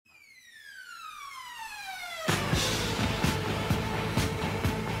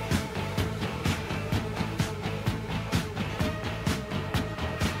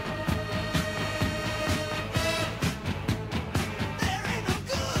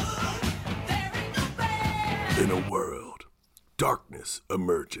Within a world, darkness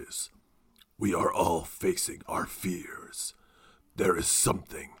emerges. We are all facing our fears. There is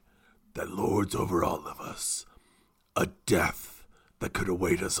something that lords over all of us. A death that could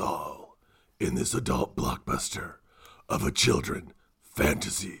await us all in this adult blockbuster of a children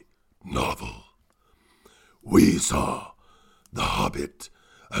fantasy novel. We saw The Hobbit,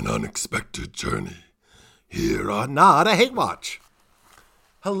 An Unexpected Journey, here on Not a Hate Watch.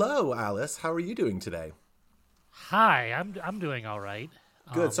 Hello, Alice. How are you doing today? Hi, I'm doing all right.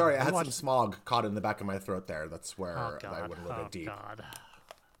 Good. Sorry, I had some smog caught in the back of my throat there. That's where I went a little bit deep. God.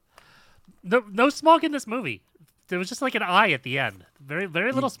 No smog in this movie. There was just like an eye at the end. Very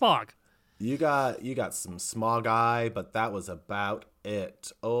little smog. You got some smog eye, but that was about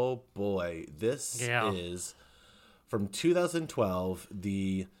it. Oh boy, this is from 2012.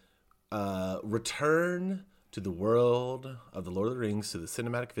 The return to the world of the Lord of the Rings, to the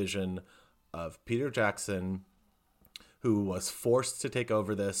cinematic vision of Peter Jackson, who was forced to take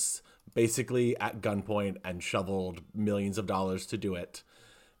over this basically at gunpoint and shoveled millions of dollars to do it.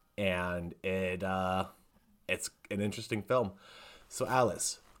 And it's an interesting film. So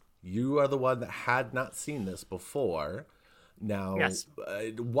Alice, you are the one that had not seen this before. Now, yes.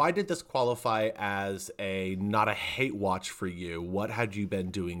 Why did this qualify as a not a hate watch for you? What had you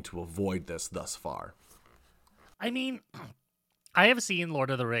been doing to avoid this thus far? I mean, I have seen Lord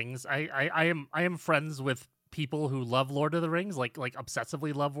of the Rings. I am friends with people who love Lord of the Rings, like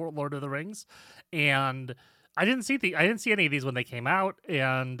obsessively love Lord of the Rings, and I didn't see any of these when they came out,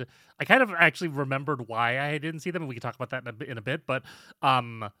 and I kind of actually remembered why I didn't see them, and we can talk about that in a bit. But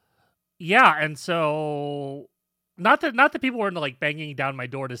yeah, and so not that people were like banging down my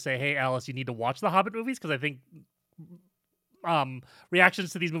door to say, "Hey, Alice, you need to watch the Hobbit movies," because I think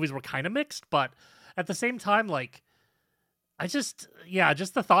reactions to these movies were kind of mixed, but at the same time, like, just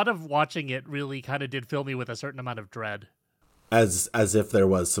the thought of watching it really kind of did fill me with a certain amount of dread. As if there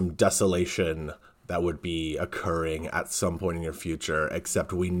was some desolation that would be occurring at some point in your future,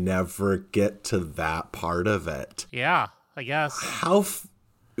 except we never get to that part of it. Yeah, I guess.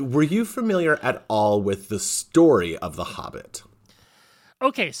 Were you familiar at all with the story of The Hobbit?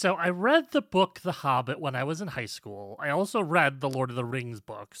 Okay, so I read the book The Hobbit when I was in high school. I also read the Lord of the Rings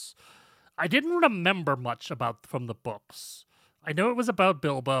books. I didn't remember much from the books. I know it was about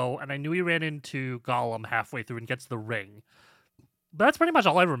Bilbo, and I knew he ran into Gollum halfway through and gets the ring. But that's pretty much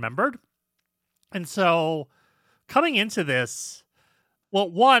all I remembered. And so, coming into this, well,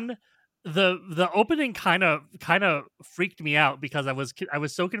 one, the opening kind of freaked me out because I was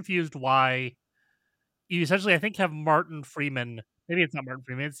so confused why you essentially, I think, have Martin Freeman. Maybe it's not Martin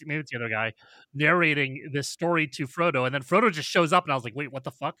Freeman. Maybe it's the other guy narrating this story to Frodo, and then Frodo just shows up, and I was like, "Wait, what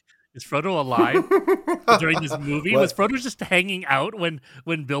the fuck? Is Frodo alive during this movie? Was Frodo just hanging out when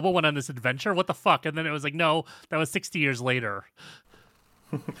Bilbo went on this adventure? What the fuck?" And then it was like, "No, that was 60 years later."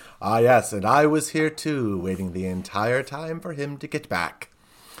 Ah, yes, and I was here too, waiting the entire time for him to get back.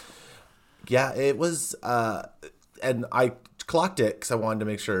 Yeah, it was, and I clocked it because I wanted to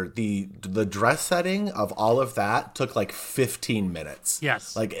make sure the dress setting of all of that took like 15 minutes.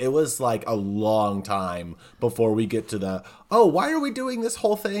 Yes. Like, it was like a long time before we get to why are we doing this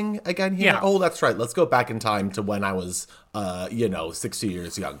whole thing again here? Yeah. Oh, that's right. Let's go back in time to when I was, 60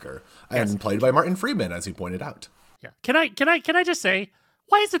 years younger. And played by Martin Freeman, as you pointed out. Yeah. Can I just say,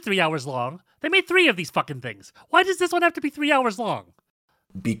 why is it 3 hours long? They made 3 of these fucking things. Why does this one have to be 3 hours long?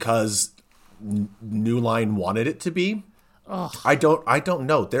 Because New Line wanted it to be. Ugh. I don't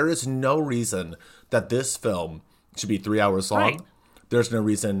know. There is no reason that this film should be 3 hours long. Right. There's no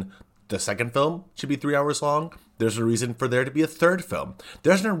reason the second film should be 3 hours long. There's no reason for there to be a third film.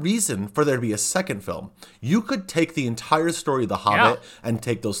 There's no reason for there to be a second film. You could take the entire story of The Hobbit and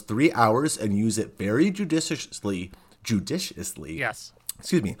take those 3 hours and use it very judiciously. Yes.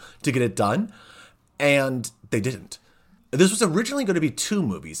 Excuse me, to get it done. And they didn't. This was originally going to be 2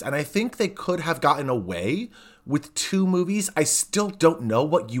 movies, and I think they could have gotten away with 2 movies. I still don't know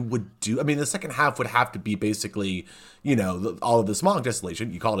what you would do. I mean, the second half would have to be basically, all of the smog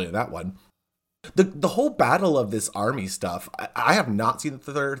desolation. You called it that one. The whole battle of this army stuff, I have not seen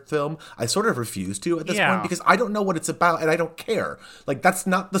the third film. I sort of refuse to at this point because I don't know what it's about and I don't care. Like, that's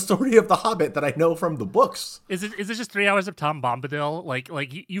not the story of The Hobbit that I know from the books. Is it just 3 hours of Tom Bombadil?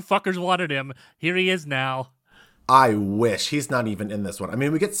 Like you fuckers wanted him. Here he is now. I wish. He's not even in this one. I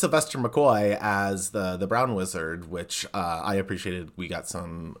mean, we get Sylvester McCoy as the Brown Wizard, which I appreciated. We got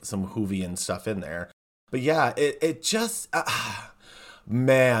some Whovian stuff in there. But yeah, it just...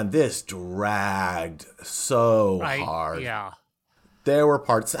 man, this dragged so hard. Yeah. There were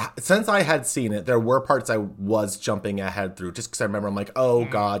parts, since I had seen it, there were parts I was jumping ahead through just because I remember I'm like, oh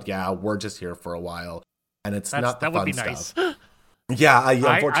God, yeah, we're just here for a while. and it's not the that would fun be stuff. nice. Yeah,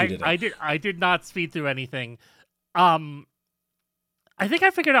 unfortunately, didn't. I did not speed through anything. I think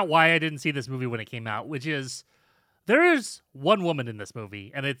I figured out why I didn't see this movie when it came out, which is there is one woman in this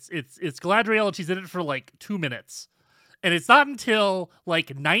movie, and it's Galadriel, and she's in it for like 2 minutes, and it's not until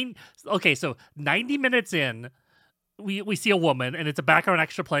like 90 minutes in we see a woman, and it's a background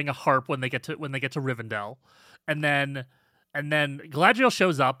extra playing a harp when they get to Rivendell, and then Galadriel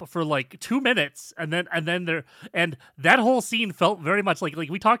shows up for like 2 minutes, and then that whole scene felt very much like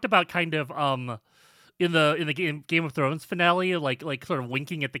we talked about kind of in the Game of Thrones finale, like sort of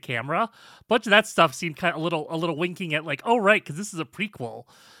winking at the camera. A bunch of that stuff seemed kind of a little winking at like, oh right, because this is a prequel.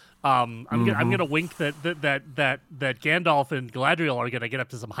 I'm gonna wink that Gandalf and Galadriel are gonna get up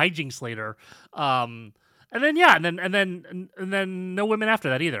to some hijinks later. And then no women after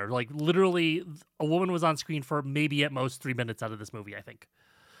that either. Like literally, a woman was on screen for maybe at most 3 minutes out of this movie, I think.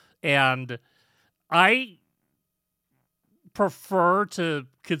 And I prefer to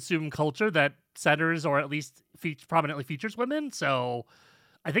consume culture that centers or at least prominently features women. So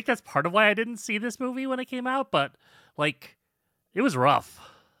I think that's part of why I didn't see this movie when it came out. But like, it was rough.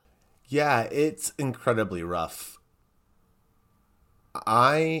 Yeah, it's incredibly rough.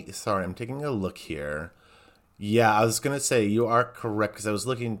 I'm taking a look here. Yeah, I was going to say you are correct because I was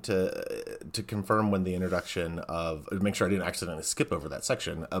looking to confirm when the introduction of, make sure I didn't accidentally skip over that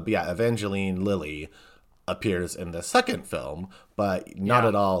section. But yeah, Evangeline Lilly appears in the second film, but not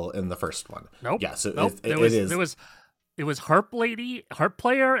at all in the first one. Nope. Yeah, so nope. it is. It was harp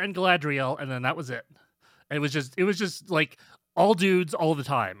player, and Galadriel, and then that was it. And it was just like all dudes all the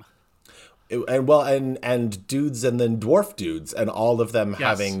time. And dudes and then dwarf dudes and all of them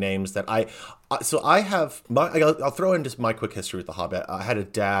having names that I'll throw in just my quick history with The Hobbit. I had a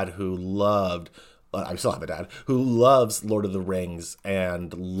dad who loved, I still have a dad who loves Lord of the Rings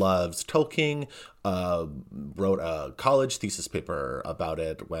and loves Tolkien, wrote a college thesis paper about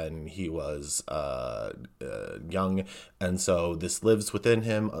it when he was young. And so this lives within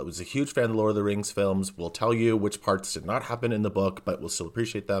him. I was a huge fan of the Lord of the Rings films. We'll tell you which parts did not happen in the book, but we'll still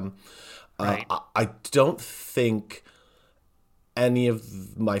appreciate them. Right. I don't think any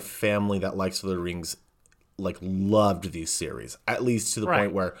of my family that likes Lord of the Rings like loved these series, at least to the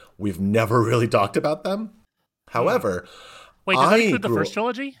point where we've never really talked about them. However, wait, does that include the first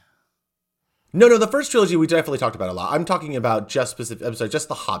trilogy? No, the first trilogy we definitely talked about a lot. I'm talking about just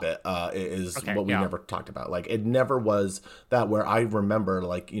The Hobbit is what we never talked about. Like, it never was that where I remember,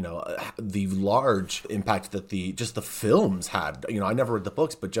 like, you know, the large impact that the films had. You know, I never read the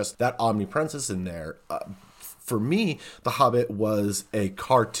books, but just that omnipresence in there. For me, The Hobbit was a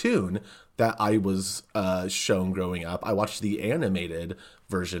cartoon that I was shown growing up. I watched the animated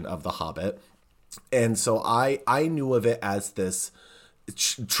version of The Hobbit. And so I knew of it as this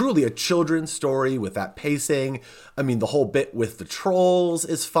truly a children's story with that pacing. I mean, the whole bit with the trolls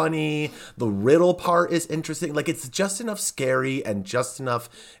is funny. The riddle part is interesting. Like, it's just enough scary and just enough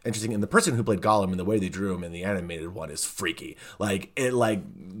interesting. And the person who played Gollum and the way they drew him in the animated one is freaky. Like,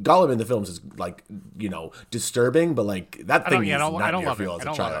 Gollum in the films is, like, you know, disturbing, but like that thing is nightmare for you as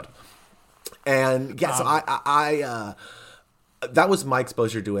a child. And yeah, so I that was my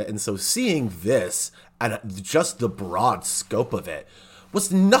exposure to it. And so seeing this and just the broad scope of it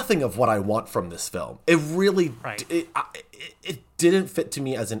was nothing of what I want from this film. It really, it didn't fit to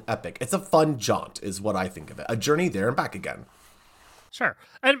me as an epic. It's a fun jaunt is what I think of it. A journey there and back again. Sure.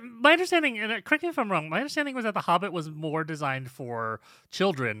 And my understanding, and correct me if I'm wrong, my understanding was that The Hobbit was more designed for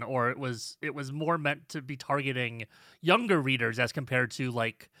children, or it was more meant to be targeting younger readers as compared to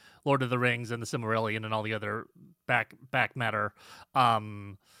like Lord of the Rings and the Silmarillion and all the other back matter.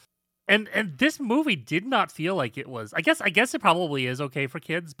 And this movie did not feel like it was. I guess it probably is okay for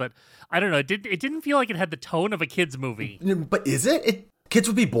kids, but I don't know. It didn't feel like it had the tone of a kids movie. But is it? Kids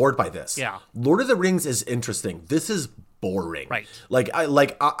would be bored by this. Yeah. Lord of the Rings is interesting. This is boring. Right.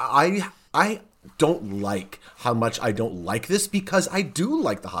 I don't like how much I don't like this because I do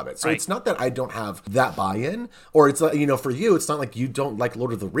like The Hobbit. So it's not that I don't have that buy-in, or it's like, you know, for you, it's not like you don't like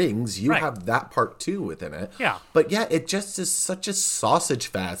Lord of the Rings. You have that part too within it. Yeah. But yeah, it just is such a sausage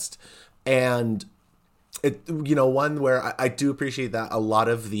fest. And it, you know, one where I do appreciate that a lot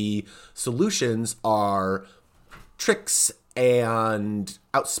of the solutions are tricks and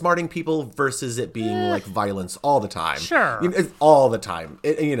outsmarting people versus it being like violence all the time. Sure. You know, it's all the time,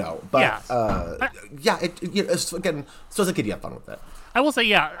 you know, but it's, again, so as a kid, you have fun with it. I will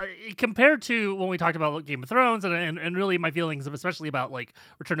say, compared to when we talked about Game of Thrones and really my feelings, especially about like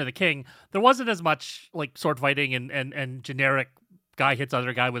Return of the King, there wasn't as much like sword fighting and generic guy hits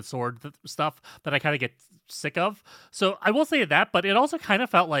other guy with sword stuff that I kind of get sick of. So I will say that, but it also kind of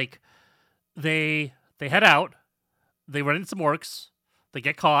felt like the They head out. They run into some orcs. They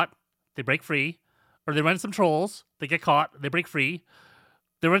get caught. They break free. Or they run into some trolls. They get caught. They break free.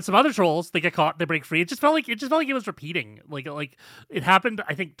 They run into some other trolls. They get caught. They break free. It just felt like it was repeating. Like it happened,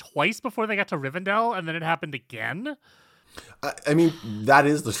 I think, twice before they got to Rivendell, and then it happened again. I mean, that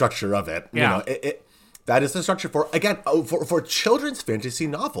is the structure of it. Yeah. You know, that is the structure for a children's fantasy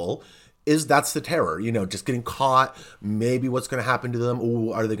novel. That's the terror, you know, just getting caught, maybe what's going to happen to them.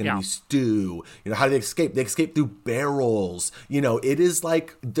 Oh, are they going to be stew? You know, how do they escape? They escape through barrels. You know, it is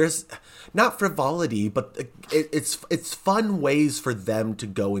like, there's not frivolity, but it's fun ways for them to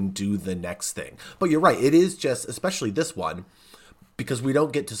go and do the next thing. But you're right. It is just, especially this one, because we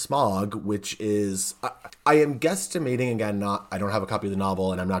don't get to Smaug, which is, I am guesstimating, again, I don't have a copy of the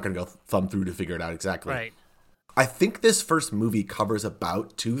novel, and I'm not going to go thumb through to figure it out exactly. Right. I think this first movie covers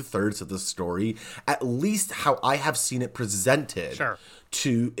about 2/3 of the story, at least how I have seen it presented. Sure.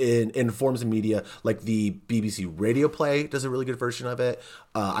 In forms of media, like the BBC radio play does a really good version of it.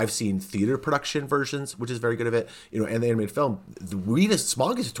 I've seen theater production versions, which is very good of it. You know, and the animated film.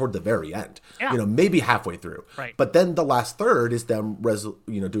 Smaug is toward the very end. Yeah. You know, maybe halfway through. Right. But then the last third is them,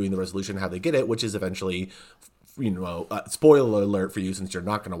 doing the resolution, how they get it, which is eventually, spoiler alert for you, since you're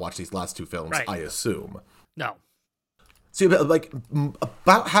not going to watch these last two films, right. I assume. No. So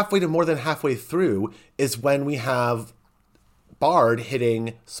about halfway to more than halfway through is when we have Bard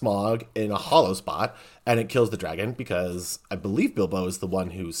hitting Smaug in a hollow spot, and it kills the dragon, because I believe Bilbo is the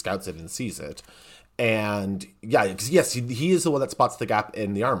one who scouts it and sees it. And yes, he is the one that spots the gap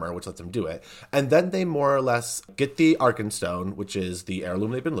in the armor, which lets him do it. And then they more or less get the Arkenstone, which is the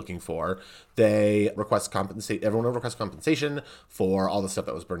heirloom they've been looking for. They request everyone requests compensation for all the stuff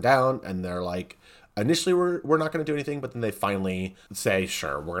that was burned down, and they're like, initially we're not going to do anything, but then they finally say,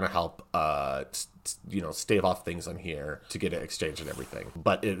 sure, we're going to help stave off things on here to get it exchanged and everything.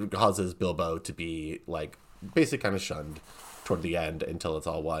 But it causes Bilbo to be like basically kind of shunned toward the end until it's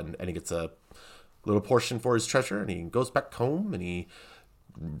all won, and he gets a little portion for his treasure, and he goes back home, and he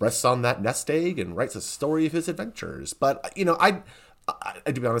rests on that nest egg and writes a story of his adventures. But I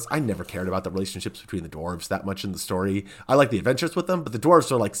to be honest, I never cared about the relationships between the dwarves that much in the story. I like the adventures with them, but the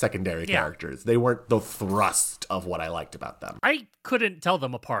dwarves are like secondary characters. They weren't the thrust of what I liked about them. I couldn't tell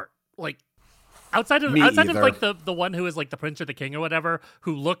them apart. Like, outside of like the one who is like the prince or the king or whatever,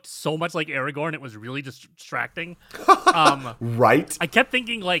 who looked so much like Aragorn, it was really distracting. Right? I kept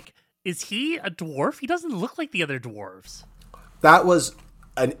thinking, like, is he a dwarf? He doesn't look like the other dwarves. That was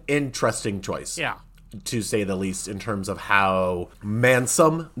an interesting choice. Yeah. To say the least, in terms of how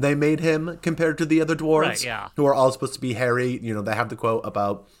mansome they made him compared to the other dwarves, right, yeah. who are all supposed to be hairy. You know, they have the quote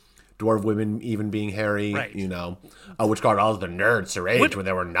about dwarf women even being hairy, right. Which got all the nerds to rage when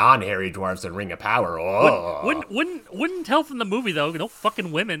there were non-hairy dwarves in Ring of Power. Oh. Wouldn't tell from the movie, though. No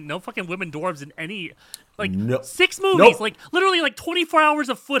fucking women dwarves in any, like, 6 movies, nope. Like, literally, like, 24 hours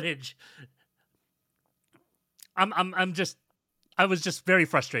of footage. I was just very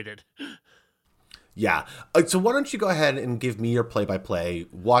frustrated. Yeah. So why don't you go ahead and give me your play-by-play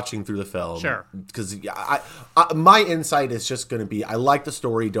watching through the film? Sure. Because my insight is just going to be, I like the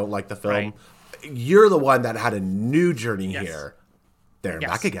story, don't like the film. Right. You're the one that had a new journey here. There and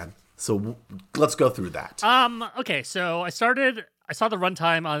back again. So let's go through that. Okay, so I saw the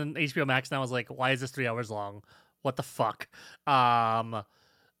runtime on HBO Max, and I was like, why is this 3 hours long? What the fuck?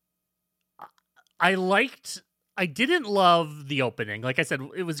 I didn't love the opening. Like I said,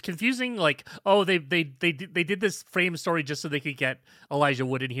 it was confusing. Like, oh, they did this frame story just so they could get Elijah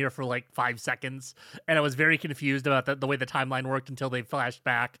Wood in here for like 5 seconds, and I was very confused about the way the timeline worked until they flashed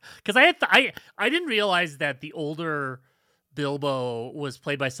back. Because I didn't realize that the older Bilbo was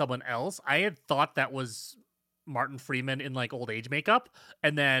played by someone else. I had thought that was Martin Freeman in like old age makeup,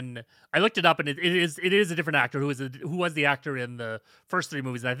 and then I looked it up, and it is a different actor who was the actor in the first 3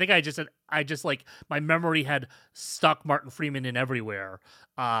 movies. And I think I just like, my memory had stuck Martin Freeman in everywhere.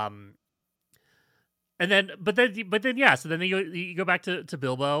 And then yeah. So then you go back to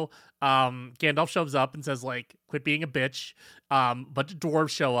Bilbo. Gandalf shows up and says like, quit being a bitch. Bunch of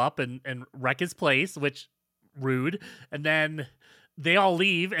dwarves show up and wreck his place, which rude. And then they all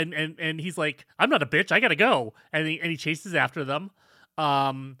leave, and he's like, I'm not a bitch, I gotta go. And he chases after them.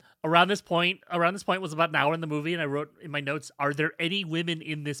 Around this point was about an hour in the movie, and I wrote in my notes, are there any women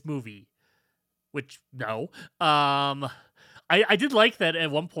in this movie? Which, no. I did like that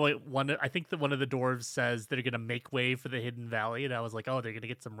at one point, I think that one of the dwarves says they're gonna make way for the Hidden Valley, and I was like, oh, they're gonna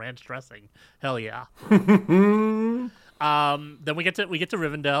get some ranch dressing. Hell yeah. Then we get to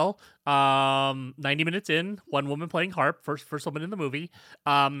Rivendell. 90 minutes in, one woman playing harp, first woman in the movie.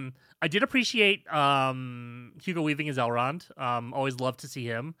 I did appreciate Hugo Weaving as Elrond. Always love to see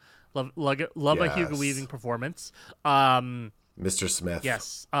him. Love a Hugo Weaving performance. Mr. Smith.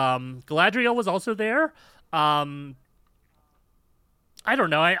 Yes. Galadriel was also there. I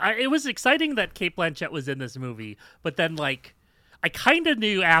don't know. It was exciting that Cate Blanchett was in this movie, but then like I kind of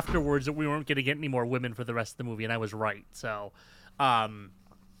knew afterwards that we weren't going to get any more women for the rest of the movie, and I was right. So, I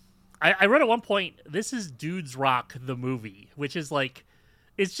read at one point, this is Dudes Rock the movie, which is like,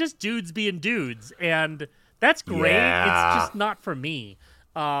 it's just dudes being dudes, and that's great. Yeah. It's just not for me.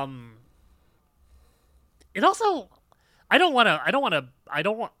 It also, I don't want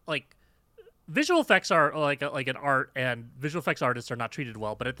like, visual effects are like an art, and visual effects artists are not treated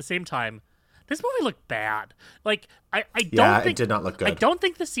well, but at the same time, this movie looked bad. Like I don't think it did not look good. I don't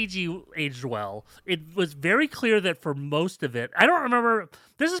think the CG aged well. It was very clear that for most of it, I don't remember.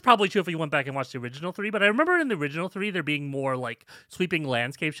 This is probably true if you went back and watched the original 3, but I remember in the original 3 there being more like sweeping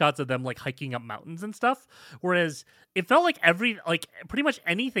landscape shots of them like hiking up mountains and stuff. Whereas it felt like pretty much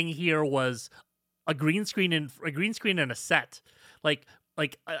anything here was a green screen and a set. Like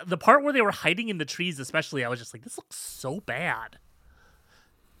the part where they were hiding in the trees, especially, I was just like, this looks so bad.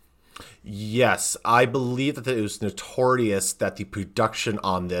 Yes, I believe that it was notorious that the production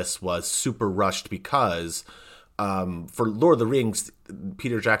on this was super rushed because for Lord of the Rings,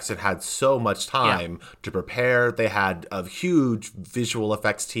 Peter Jackson had so much time to prepare. They had a huge visual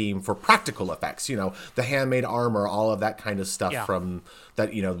effects team for practical effects, the handmade armor, all of that kind of stuff from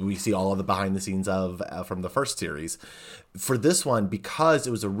that, we see all of the behind the scenes of from the first series. For this one, because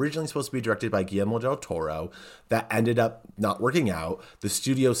it was originally supposed to be directed by Guillermo del Toro, that ended up not working out. The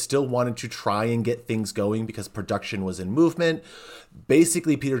studio still wanted to try and get things going because production was in movement.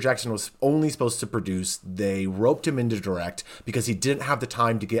 Basically, Peter Jackson was only supposed to produce. They roped him in to direct because he didn't have the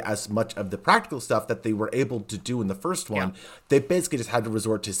time to get as much of the practical stuff that they were able to do in the first one. Yeah. They basically just had to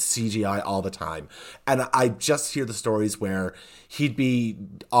resort to CGI all the time. And I just hear the stories where he'd be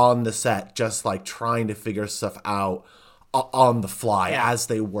on the set just like trying to figure stuff out on the fly as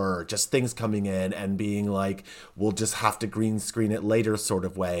they were, just things coming in and being like, we'll just have to green screen it later sort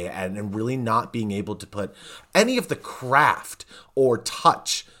of way, and really not being able to put any of the craft or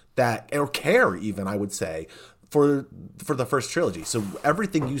touch that, or care even, I would say, for the first trilogy. So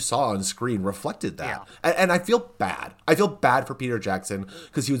everything you saw on screen reflected that. Yeah. And I feel bad. I feel bad for Peter Jackson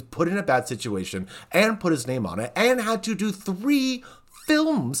because he was put in a bad situation and put his name on it and had to do 3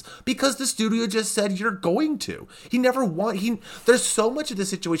 films because the studio just said you're going to. There's so much of the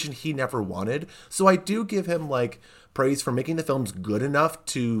situation he never wanted. So I do give him like praise for making the films good enough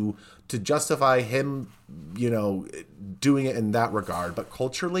to justify him, doing it in that regard. But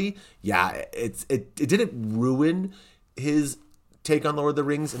culturally, it didn't ruin his take on Lord of the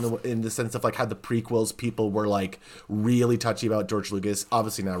Rings in the sense of like how the prequels people were like really touchy about George Lucas,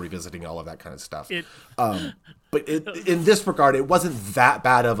 obviously now revisiting all of that kind of stuff. But in this regard, it wasn't that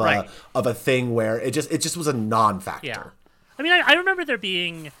bad of a thing where it just was a non-factor. Yeah. I mean, I remember there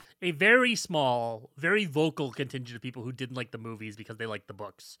being a very small, very vocal contingent of people who didn't like the movies because they liked the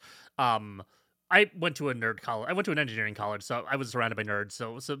books. I went to a nerd college. I went to an engineering college, so I was surrounded by nerds.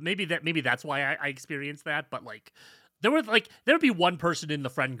 So maybe that's why I experienced that. But like, there would be one person in the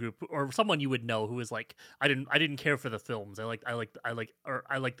friend group or someone you would know who was like, I didn't care for the films. I like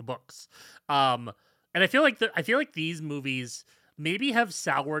the books. And I feel like these movies maybe have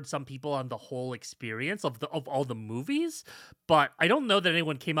soured some people on the whole experience of all the movies, but I don't know that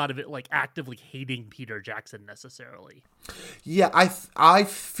anyone came out of it like actively hating Peter Jackson necessarily. Yeah, I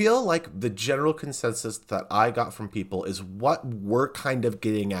feel like the general consensus that I got from people is what we're kind of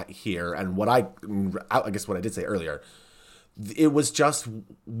getting at here, and what I guess what I did say earlier. It was just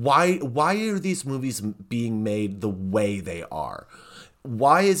why are these movies being made the way they are?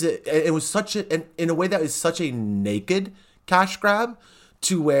 Why is it was such in a way that is such a naked cash grab,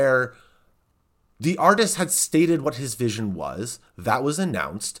 to where the artist had stated what his vision was, that was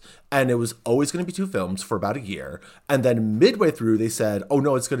announced, and it was always going to be 2 films for about a year, and then midway through they said, oh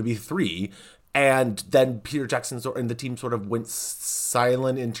no, it's going to be 3, and then Peter Jackson and the team sort of went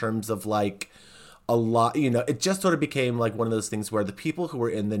silent in terms of like a lot, it just sort of became like one of those things where the people who were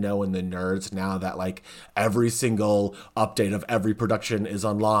in the know and the nerds, now that like every single update of every production is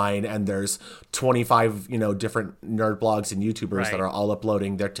online and there's 25, different nerd blogs and YouTubers that are all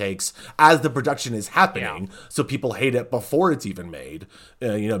uploading their takes as the production is happening. Yeah. So people hate it before it's even made,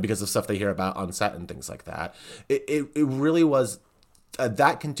 because of stuff they hear about on set and things like that. It really was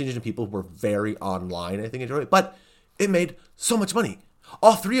that contingent of people who were very online, I think, enjoyed it, but it made so much money.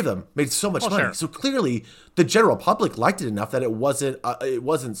 all three of them made so much money. Sure. So clearly the general public liked it enough that it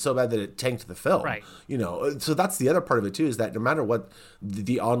wasn't so bad that it tanked the film. Right. You know, so that's the other part of it too, is that no matter what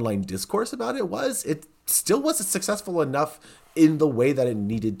the online discourse about it was, it still wasn't successful enough in the way that it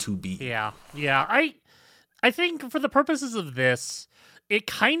needed to be. Yeah. I think for the purposes of this, it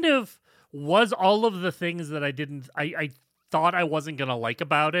kind of was all of the things that I thought I wasn't gonna like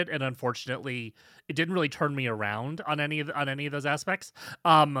about it, and unfortunately, it didn't really turn me around on any of those aspects.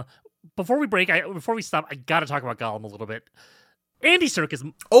 Before we stop, I gotta talk about Gollum a little bit. Andy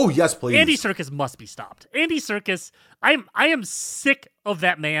Serkis. Oh yes, please. Andy Serkis must be stopped. Andy Serkis. I am sick of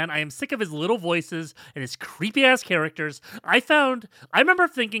that man. I am sick of his little voices and his creepy ass characters. I remember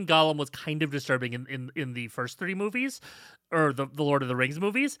thinking Gollum was kind of disturbing in the first three movies, or the Lord of the Rings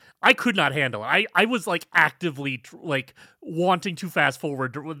movies. I could not handle it. I was like actively like wanting to fast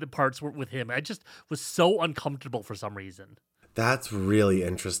forward the parts with him. I just was so uncomfortable for some reason. That's really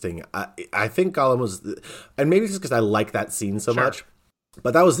interesting. I think Gollum was, and maybe it's just because I like that scene so much,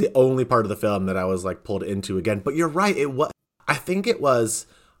 but that was the only part of the film that I was like pulled into again. But you're right. I think it was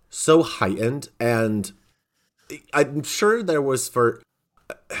so heightened, and I'm sure there was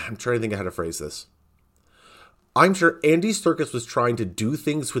I'm trying to think of how to phrase this. I'm sure Andy Serkis was trying to do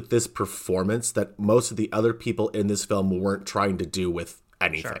things with this performance that most of the other people in this film weren't trying to do with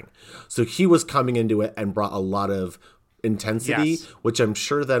anything. Sure. So he was coming into it and brought a lot of intensity, which I'm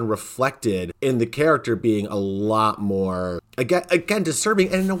sure then reflected in the character being a lot more again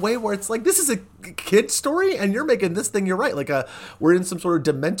disturbing, and in a way where it's like, this is a kid story and you're making this thing, you're right, like we're in some sort of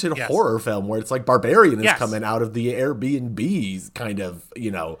demented horror film where it's like Barbarian is coming out of the Airbnb kind of,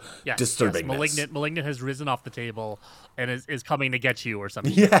 disturbing. Malignant has risen off the table and is coming to get you or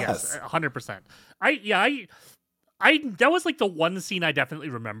something. 100%. That was like the one scene I definitely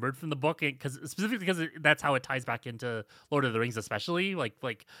remembered from the book, because that's how it ties back into Lord of the Rings, especially like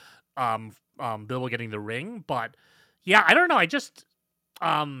Bilbo getting the ring. But yeah, I don't know. I just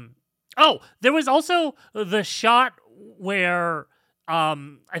there was also the shot where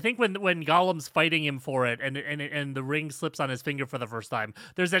I think when Gollum's fighting him for it and the ring slips on his finger for the first time,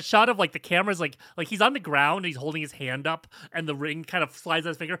 there's that shot of like the camera's like he's on the ground and he's holding his hand up and the ring kind of slides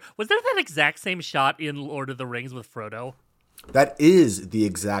on his finger. Was there that exact same shot in Lord of the Rings with Frodo? That is the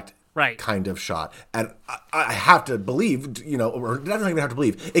exact kind of shot. And I have to believe, or I don't even have to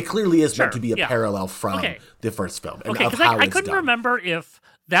believe, it clearly is meant to be a parallel from the first film. Okay, because I couldn't remember if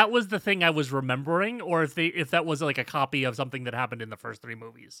that was the thing I was remembering, or if that was like a copy of something that happened in the first three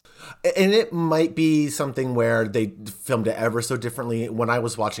movies. And it might be something where they filmed it ever so differently. When I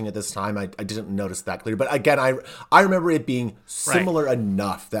was watching it this time, I didn't notice that clearly. But again, I remember it being similar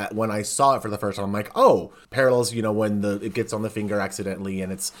enough that when I saw it for the first time, I'm like, oh, parallels, when it gets on the finger accidentally,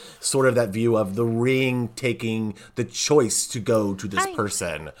 and it's sort of that view of the ring taking the choice to go to this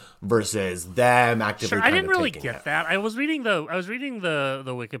person versus them actively. Sure, I didn't really get that. I was reading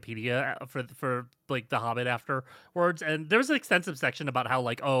the Wikipedia for like The Hobbit afterwards, and there's an extensive section about how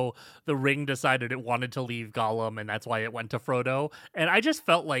like, the ring decided it wanted to leave Gollum and that's why it went to Frodo, and I just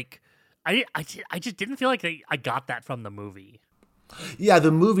felt like I just didn't feel like I got that from the movie. Yeah,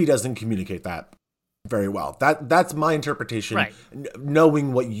 the movie doesn't communicate that very well. That's my interpretation,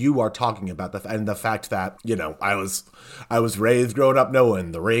 knowing what you are talking about, and the fact that I was raised growing up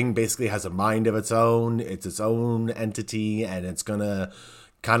knowing the ring basically has a mind of its own. It's its own entity, and it's gonna,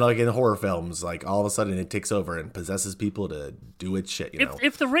 kind of like in horror films, like all of a sudden it takes over and possesses people to do its shit.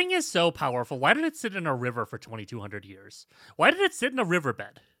 If the ring is so powerful, why did it sit in a river for 2,200 years? Why did it sit in a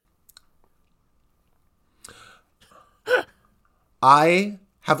riverbed? I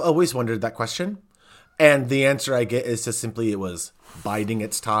have always wondered that question. And the answer I get is just simply it was biding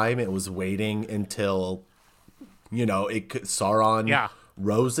its time. It was waiting until, Sauron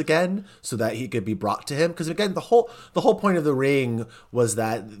rose again so that he could be brought to him. Because again, the whole point of the ring was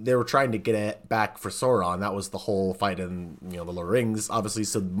that they were trying to get it back for Sauron. That was the whole fight in the Lord of the Rings, obviously.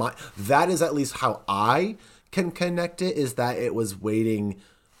 So that is at least how I can connect it, is that it was waiting,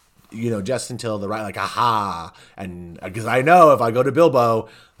 just until the right, like, aha. And because I know if I go to Bilbo,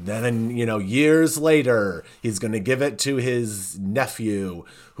 then, years later, he's going to give it to his nephew,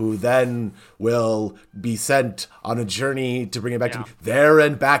 who then will be sent on a journey to bring it back to me there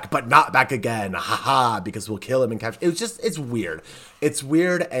and back, but not back again. Ha, because we'll kill him and capture. It's weird. It's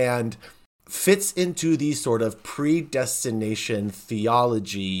weird and fits into the sort of predestination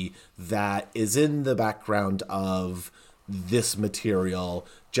theology that is in the background of this material,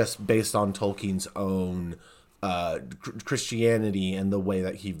 just based on Tolkien's own Christianity and the way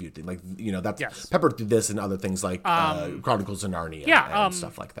that he viewed things. Like, that's peppered through this and other things like Chronicles of Narnia and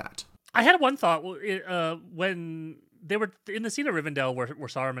stuff like that. I had one thought when they were in the scene of Rivendell where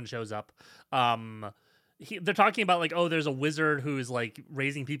Saruman shows up. They're talking about like, oh, there's a wizard who's like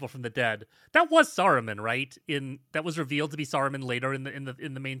raising people from the dead. That was Saruman, right? That was revealed to be Saruman later in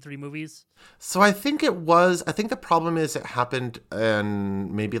the main 3 movies. So I think it was. I think the problem is it happened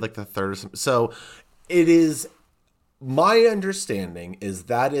in maybe like the 3rd or something. So it is. My understanding is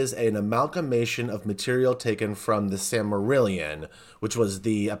that is an amalgamation of material taken from the Silmarillion, which was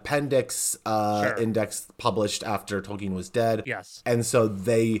the appendix index published after Tolkien was dead. Yes. And so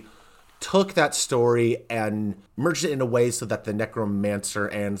they took that story and merged it in a way so that the Necromancer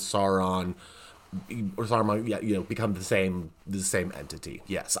and Saruman become the same entity.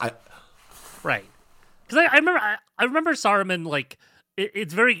 Yes, right. Because I remember Saruman like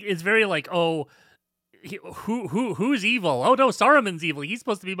it's very like, oh, who's evil? Oh no, Saruman's evil. He's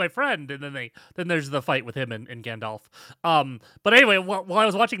supposed to be my friend. And then there's the fight with him and Gandalf. But anyway, while I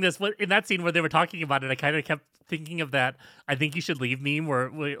was watching this, in that scene where they were talking about it, I kind of kept thinking of that "I think you should leave" meme where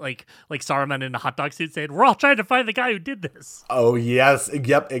like Saruman in a hot dog suit saying, "We're all trying to find the guy who did this." Oh yes,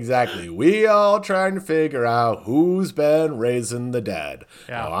 yep, exactly. We all trying to figure out who's been raising the dead.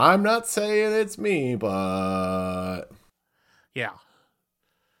 Yeah. Now, I'm not saying it's me, but yeah.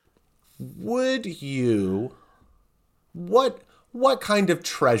 Would you, what kind of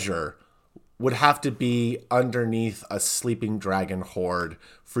treasure would have to be underneath a sleeping dragon horde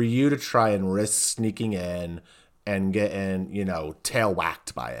for you to try and risk sneaking in and getting, tail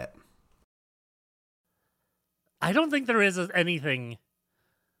whacked by it? I don't think there is anything.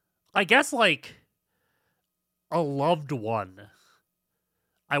 I guess like a loved one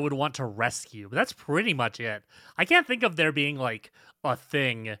I would want to rescue, but that's pretty much it. I can't think of there being like a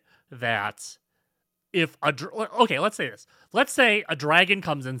thing that if okay, let's say this. Let's say a dragon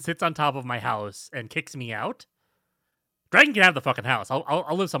comes and sits on top of my house and kicks me out. Dragon can have the fucking house.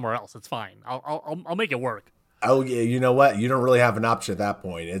 I'll live somewhere else. It's fine. I'll make it work. Oh yeah, you know what? You don't really have an option at that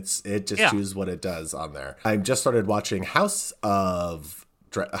point. It just chooses what it does on there. I just started watching House of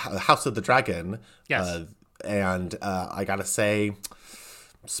the Dragon. Yes, and I gotta say,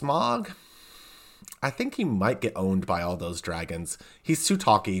 Smaug, I think he might get owned by all those dragons. He's too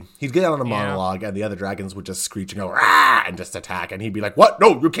talky. He'd get on a monologue, and the other dragons would just screech and go, "Rah!" and just attack. And he'd be like, "What?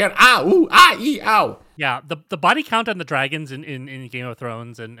 No, you can't! Ah, ooh, ah, ee, ow!" Yeah, the body count on the dragons in Game of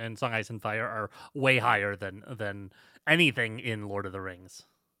Thrones and Song, Ice, and Fire are way higher than anything in Lord of the Rings.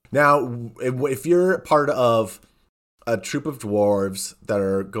 Now, if you're part of a troop of dwarves that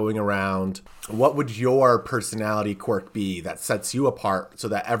are going around, what would your personality quirk be that sets you apart so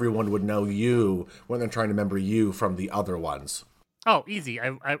that everyone would know you when they're trying to remember you from the other ones? Oh, easy.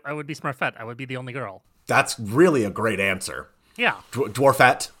 I would be Smurfette. I would be the only girl. That's really a great answer. Yeah.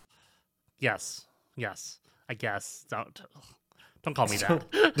 Dwarfette? Yes. I guess. Don't call me that.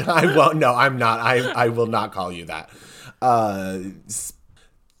 I won't. No, I'm not. I will not call you that.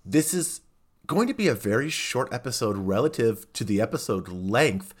 This is going to be a very short episode relative to the episode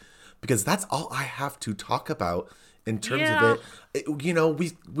length, because that's all I have to talk about in terms of it.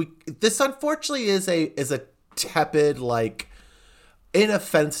 We this unfortunately is a tepid, like,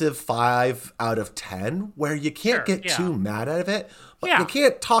 inoffensive 5 out of 10, where you can't get too mad out of it, but you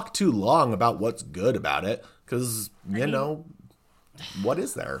can't talk too long about what's good about it, because what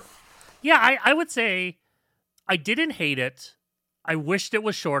is there? Yeah, I would say I didn't hate it. I wished it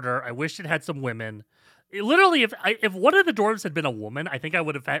was shorter. I wished it had some women. Literally, if one of the dwarves had been a woman, I think I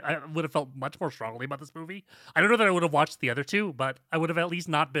would have felt much more strongly about this movie. I don't know that I would have watched the other two, but I would have at least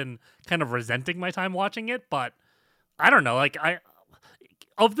not been kind of resenting my time watching it. But I don't know. Like,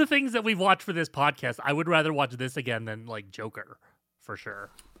 of the things that we've watched for this podcast, I would rather watch this again than like Joker, for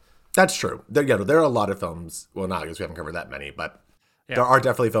sure. That's true. There are a lot of films. Well, not because we haven't covered that many, but there are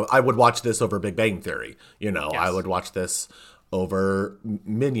definitely films. I would watch this over Big Bang Theory. I would watch this over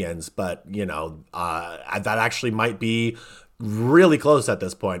Minions, but that actually might be really close at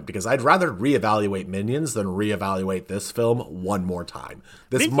this point, because I'd rather reevaluate Minions than reevaluate this film one more time.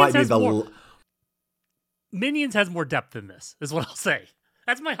 Minions has more depth than this, is what I'll say.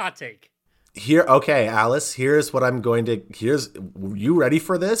 That's my hot take. Okay, Alice, here's what I'm going to. You ready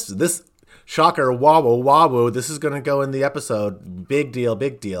for this? This shocker, wobble. This is going to go in the episode. Big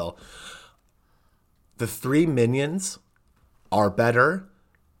deal. The 3 Minions are better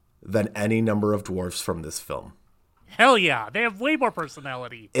than any number of dwarves from this film. Hell yeah, they have way more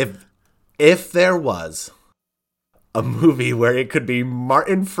personality. If there was a movie where it could be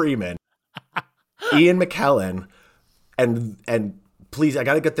Martin Freeman, Ian McKellen, and please, I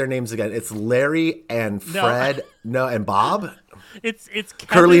gotta get their names again. It's Larry and Fred, and Bob. It's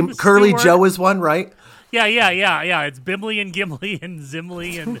Curly Joe is one, right? Yeah. It's Bimley and Gimli and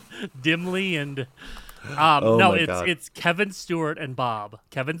Zimli and Dimly and Oh No, my God. it's Kevin, Stewart, and Bob.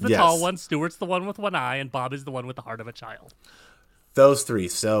 Kevin's the Yes. tall one, Stewart's the one with one eye, and Bob is the one with the heart of a child. Those three.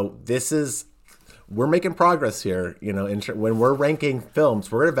 So we're making progress here. You know, when we're ranking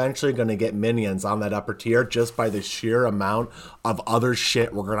films, we're eventually going to get Minions on that upper tier just by the sheer amount of other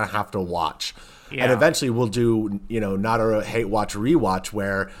shit we're going to have to watch. Yeah. And eventually we'll do, you know, not a hate watch rewatch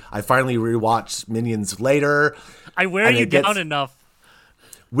where I finally rewatched Minions later. I wear you down enough.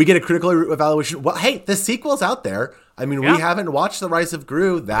 We get a critical evaluation. Well, hey, the sequel's out there. I mean, we haven't watched The Rise of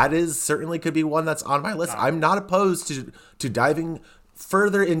Gru. That is certainly could be one that's on my list. I'm not opposed to diving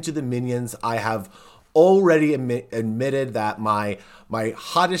further into the Minions. I have already admitted that my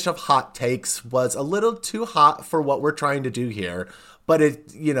hottest of hot takes was a little too hot for what we're trying to do here. But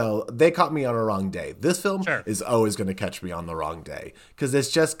they caught me on a wrong day. This film is always going to catch me on the wrong day because it's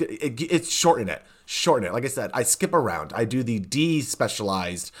shorten it. Like I said, I skip around. I do the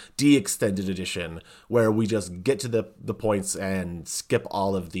de-specialized, de-extended edition where we just get to the points and skip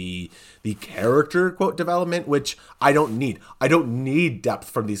all of the character quote development, which I don't need. I don't need depth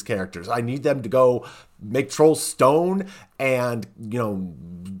from these characters. I need them to go make trolls stone and,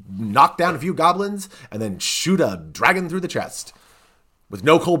 knock down a few goblins and then shoot a dragon through the chest. With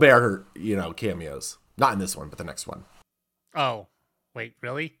no Colbert, cameos. Not in this one, but the next one. Oh, wait,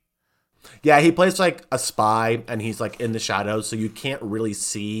 really? Yeah, he plays like a spy, and he's like in the shadows, so you can't really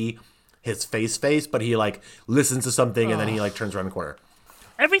see his face, but he like listens to something, and then he like turns around the corner.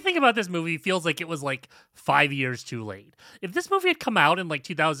 Everything about this movie feels like it was like 5 years too late. If this movie had come out in like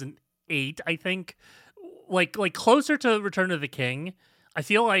 2008, I think, like closer to Return of the King, I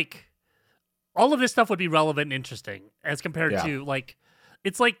feel like all of this stuff would be relevant and interesting as compared to like.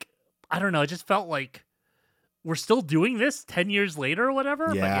 It's like, I don't know, it just felt like we're still doing this 10 years later or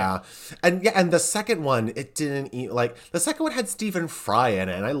whatever. Yeah. And the second one, it didn't the second one had Stephen Fry in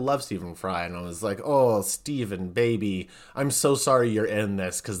it, and I love Stephen Fry, and I was like, oh, Stephen, baby, I'm so sorry you're in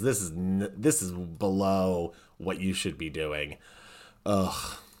this, because this is below what you should be doing.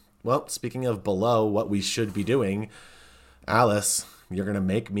 Ugh. Well, speaking of below what we should be doing, Alice, you're going to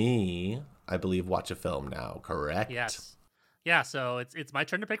make me, I believe, watch a film now, correct? Yes. Yeah, so it's my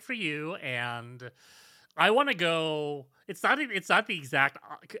turn to pick for you, and I want to go. It's not the exact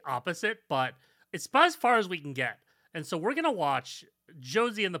opposite, but it's about as far as we can get. And so we're gonna watch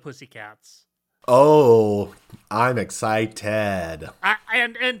Josie and the Pussycats. Oh, I'm excited!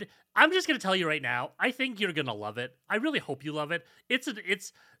 And I'm just gonna tell you right now. I think you're gonna love it. I really hope you love it. It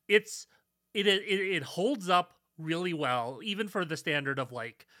holds up really well, even for the standard of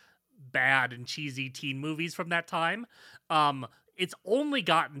like bad and cheesy teen movies from that time. It's only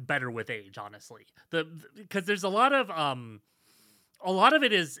gotten better with age, honestly. Because there's a lot of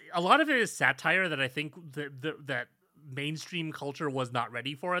it is satire that I think that mainstream culture was not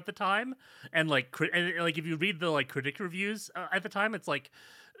ready for at the time. And like if you read the like critic reviews at the time, it's like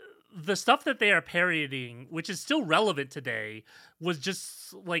the stuff that they are parodying, which is still relevant today, was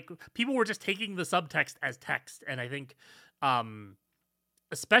just like people were just taking the subtext as text. And I think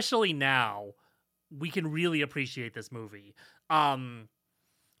especially now, we can really appreciate this movie. Why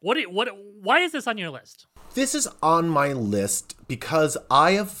is this on your list? This is on my list because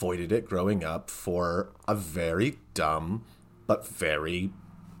I avoided it growing up for a very dumb but very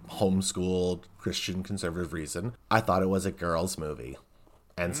homeschooled Christian conservative reason. I thought it was a girls' movie.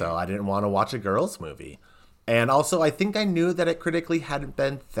 And so I didn't want to watch a girls' movie. And also, I think I knew that it critically hadn't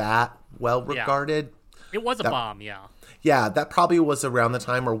been that well regarded. Yeah. It was a bomb, yeah. Yeah, that probably was around the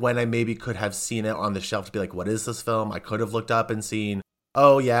time or when I maybe could have seen it on the shelf to be like, what is this film? I could have looked up and seen,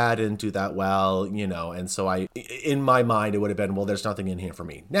 oh yeah, I didn't do that well, and so in my mind, it would have been, well, there's nothing in here for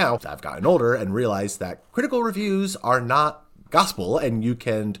me. Now, I've gotten older and realized that critical reviews are not gospel, and you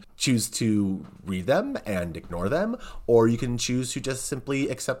can choose to read them and ignore them, or you can choose to just simply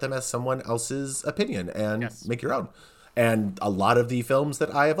accept them as someone else's opinion and make your own. And a lot of the films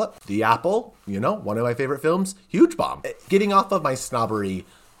that I have loved, The Apple, one of my favorite films, huge bomb. Getting off of my snobbery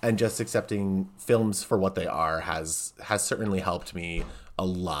and just accepting films for what they are has certainly helped me a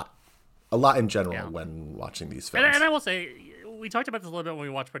lot in general when watching these films. And I will say, we talked about this a little bit when we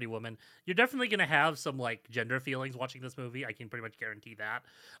watched Pretty Woman. You're definitely going to have some like gender feelings watching this movie. I can pretty much guarantee that.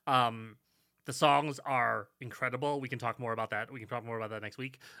 The songs are incredible. We can talk more about that. We can talk more about that next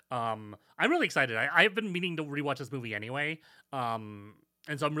week. I'm really excited. I've been meaning to rewatch this movie anyway. And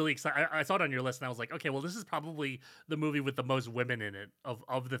so I'm really excited. I saw it on your list and I was like, okay, well, this is probably the movie with the most women in it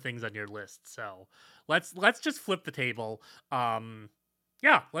of the things on your list. So let's just flip the table. Let's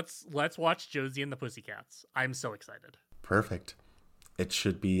watch Josie and the Pussycats. I'm so excited. Perfect. It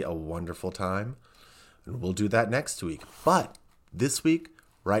should be a wonderful time. And we'll do that next week. But this week,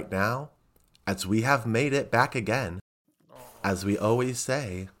 right now, as we have made it back again. As we always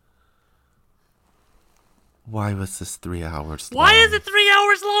say, why was this 3 hours long? Why is it 3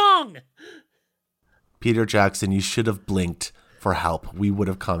 hours long? Peter Jackson, you should have blinked for help. We would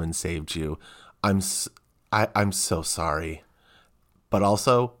have come and saved you. I'm so sorry. But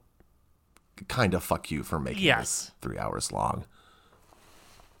also, kind of fuck you for making this 3 hours long.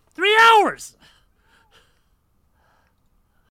 3 hours!